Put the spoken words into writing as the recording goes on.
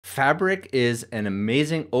Fabric is an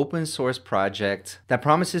amazing open source project that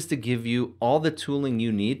promises to give you all the tooling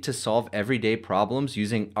you need to solve everyday problems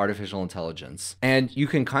using artificial intelligence. And you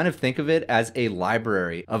can kind of think of it as a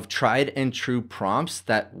library of tried and true prompts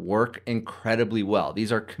that work incredibly well.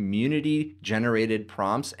 These are community generated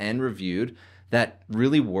prompts and reviewed that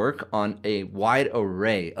really work on a wide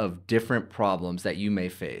array of different problems that you may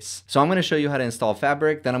face. So I'm gonna show you how to install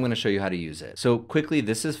Fabric, then I'm gonna show you how to use it. So quickly,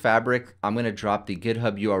 this is Fabric. I'm gonna drop the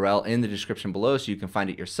GitHub URL in the description below so you can find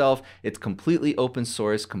it yourself. It's completely open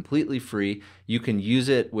source, completely free. You can use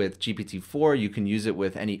it with GPT-4, you can use it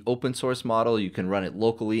with any open source model, you can run it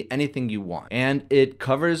locally, anything you want. And it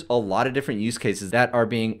covers a lot of different use cases that are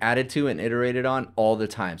being added to and iterated on all the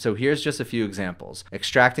time. So here's just a few examples.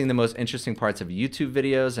 Extracting the most interesting parts of YouTube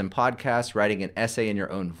videos and podcasts, writing an essay in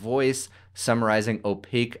your own voice, summarizing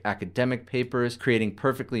opaque academic papers, creating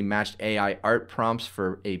perfectly matched AI art prompts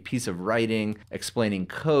for a piece of writing, explaining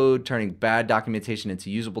code, turning bad documentation into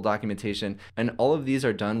usable documentation. And all of these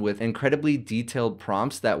are done with incredibly detailed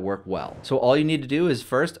prompts that work well. So all you need to do is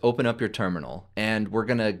first open up your terminal, and we're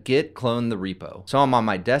gonna git clone the repo. So I'm on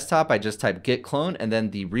my desktop, I just type git clone and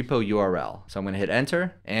then the repo URL. So I'm gonna hit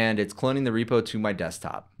enter and it's cloning the repo to my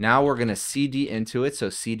desktop. Now we're gonna CD into it, so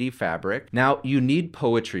CD Fabric. Now you need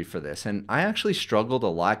poetry for this, and I actually struggled a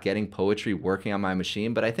lot getting poetry working on my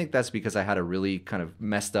machine, but I think that's because I had a really kind of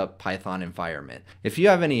messed up Python environment. If you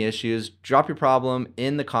have any issues, drop your problem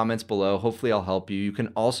in the comments below. Hopefully I'll help you. You can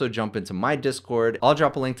also jump into my Discord. I'll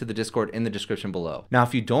drop a link to the Discord in the description below. Now,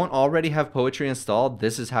 if you don't already have poetry installed,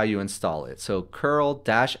 this is how you install it. So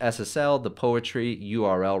curl-ssl, the poetry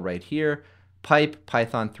URL right here, pipe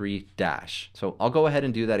python 3 dash. So I'll go ahead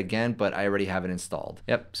and do that again, but I already have it installed.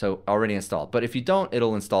 Yep, so already installed. But if you don't,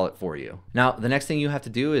 it'll install it for you. Now, the next thing you have to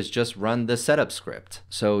do is just run the setup script.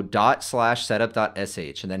 So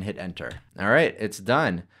 /setup.sh and then hit enter. All right, it's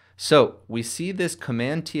done. So we see this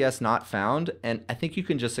command ts not found, and I think you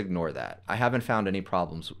can just ignore that. I haven't found any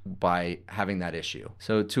problems by having that issue.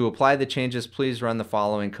 So to apply the changes, please run the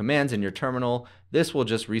following commands in your terminal. This will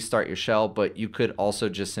just restart your shell, but you could also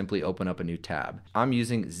just simply open up a new tab. I'm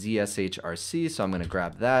using ZSHRC, so I'm gonna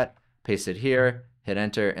grab that, paste it here, hit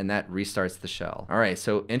enter, and that restarts the shell. All right,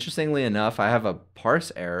 so interestingly enough, I have a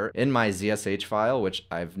parse error in my ZSH file, which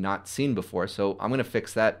I've not seen before, so I'm gonna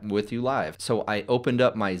fix that with you live. So I opened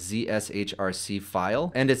up my ZSHRC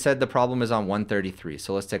file, and it said the problem is on 133,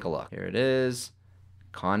 so let's take a look. Here it is.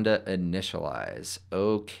 Conda initialize.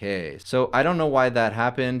 Okay, so I don't know why that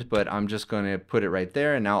happened, but I'm just going to put it right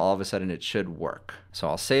there, and now all of a sudden it should work. So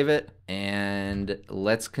I'll save it and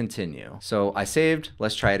let's continue. So I saved,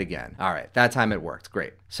 let's try it again. All right, that time it worked,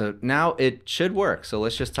 great. So now it should work. So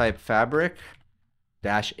let's just type fabric-h.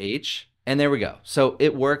 And there we go. So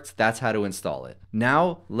it worked. That's how to install it.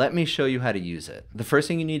 Now, let me show you how to use it. The first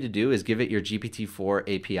thing you need to do is give it your GPT-4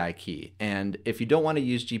 API key. And if you don't want to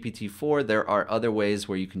use GPT-4, there are other ways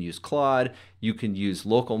where you can use Claude, you can use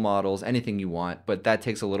local models, anything you want, but that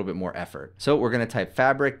takes a little bit more effort. So we're going to type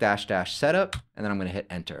fabric-setup, and then I'm going to hit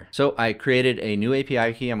enter. So I created a new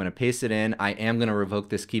API key. I'm going to paste it in. I am going to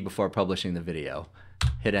revoke this key before publishing the video.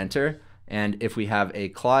 Hit enter. And if we have a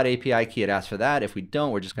Claude API key, it asks for that. If we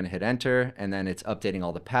don't, we're just going to hit enter, and then it's updating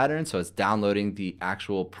all the patterns. So it's downloading the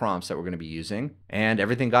actual prompts that we're going to be using, and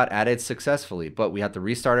everything got added successfully, but we have to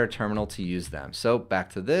restart our terminal to use them. So back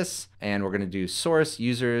to this, and we're going to do source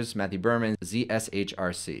users, Matthew Berman,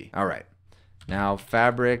 ZSHRC. All right, now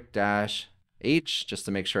fabric-h just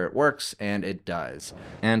to make sure it works, and it does.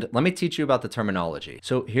 And let me teach you about the terminology.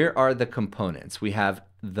 So here are the components. We have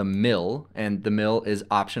the mill, and the mill is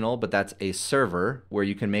optional, but that's a server where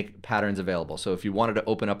you can make patterns available. So if you wanted to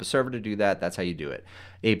open up a server to do that, that's how you do it.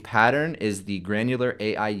 A pattern is the granular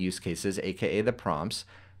AI use cases, aka the prompts.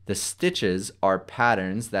 The stitches are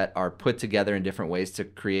patterns that are put together in different ways to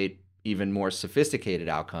create even more sophisticated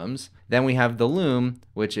outcomes. Then we have the loom,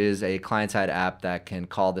 which is a client-side app that can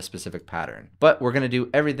call the specific pattern. But we're gonna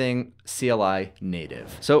do everything CLI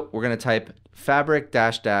native. So we're gonna type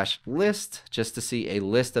fabric-list just to see a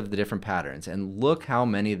list of the different patterns. And look how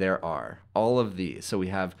many there are, all of these. So we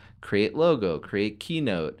have create logo, create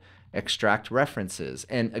keynote, extract references.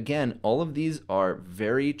 And again, all of these are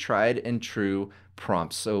very tried and true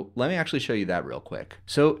prompts. So let me actually show you that real quick.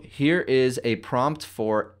 So here is a prompt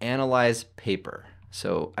for analyze paper.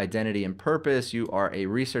 So identity and purpose, you are a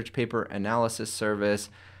research paper analysis service,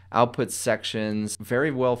 output sections,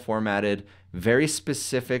 very well formatted, very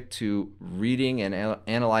specific to reading and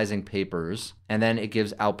analyzing papers. And then it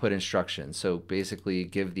gives output instructions. So basically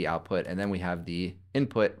give the output, and then we have the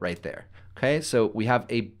input right there. Okay, so we have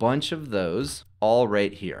a bunch of those. all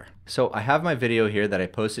right here. So I have my video here that I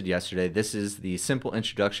posted yesterday. This is the simple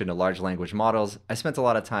introduction to large language models. I spent a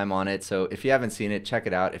lot of time on it, so if you haven't seen it, check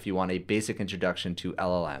it out if you want a basic introduction to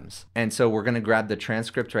LLMs. And so we're gonna grab the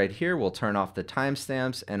transcript right here. We'll turn off the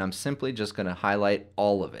timestamps, and I'm simply just gonna highlight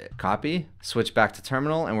all of it. Copy, switch back to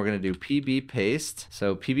terminal, and we're gonna do PB paste.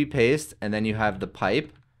 So PB paste, and then you have the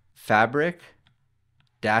pipe, fabric,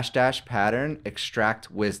 -- pattern,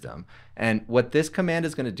 extract wisdom. And what this command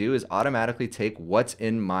is going to do is automatically take what's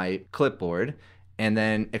in my clipboard and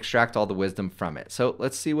then extract all the wisdom from it. So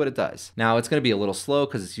let's see what it does. Now it's going to be a little slow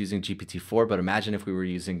because it's using GPT-4, but imagine if we were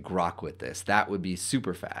using Grok with this. That would be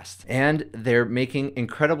super fast. And they're making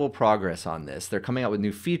incredible progress on this. They're coming out with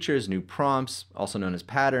new features, new prompts, also known as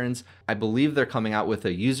patterns. I believe they're coming out with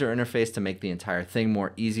a user interface to make the entire thing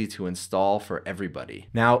more easy to install for everybody.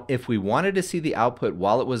 Now, if we wanted to see the output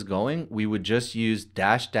while it was going, we would just use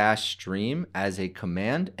 -- stream as a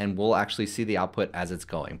command, and we'll actually see the output as it's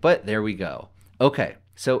going. But there we go. Okay,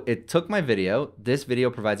 so it took my video. This video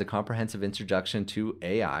provides a comprehensive introduction to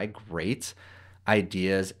AI, great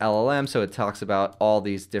ideas, LLM. So it talks about all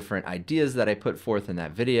these different ideas that I put forth in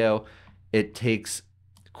that video. It takes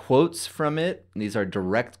quotes from it. These are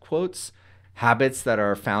direct quotes, habits that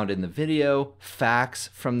are found in the video, facts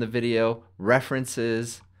from the video,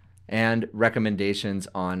 references, and recommendations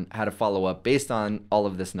on how to follow up based on all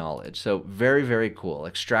of this knowledge. So very, very cool.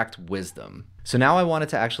 Extract wisdom. So now I wanted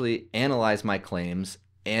to actually analyze my claims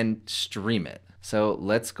and stream it. So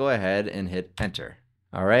let's go ahead and hit enter.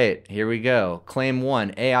 All right, here we go. Claim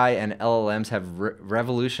 1, AI and LLMs have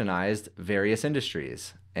revolutionized various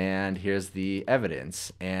industries. And here's the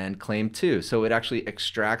evidence. And claim 2, so it actually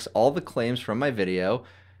extracts all the claims from my video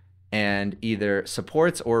and either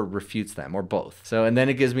supports or refutes them, or both. So, and then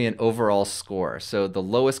it gives me an overall score. So the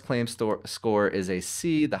lowest claim score is a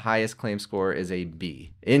C, the highest claim score is a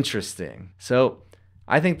B. Interesting. So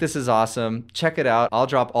I think this is awesome. Check it out. I'll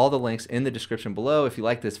drop all the links in the description below. If you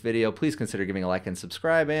like this video, please consider giving a like and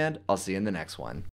subscribe, and I'll see you in the next one.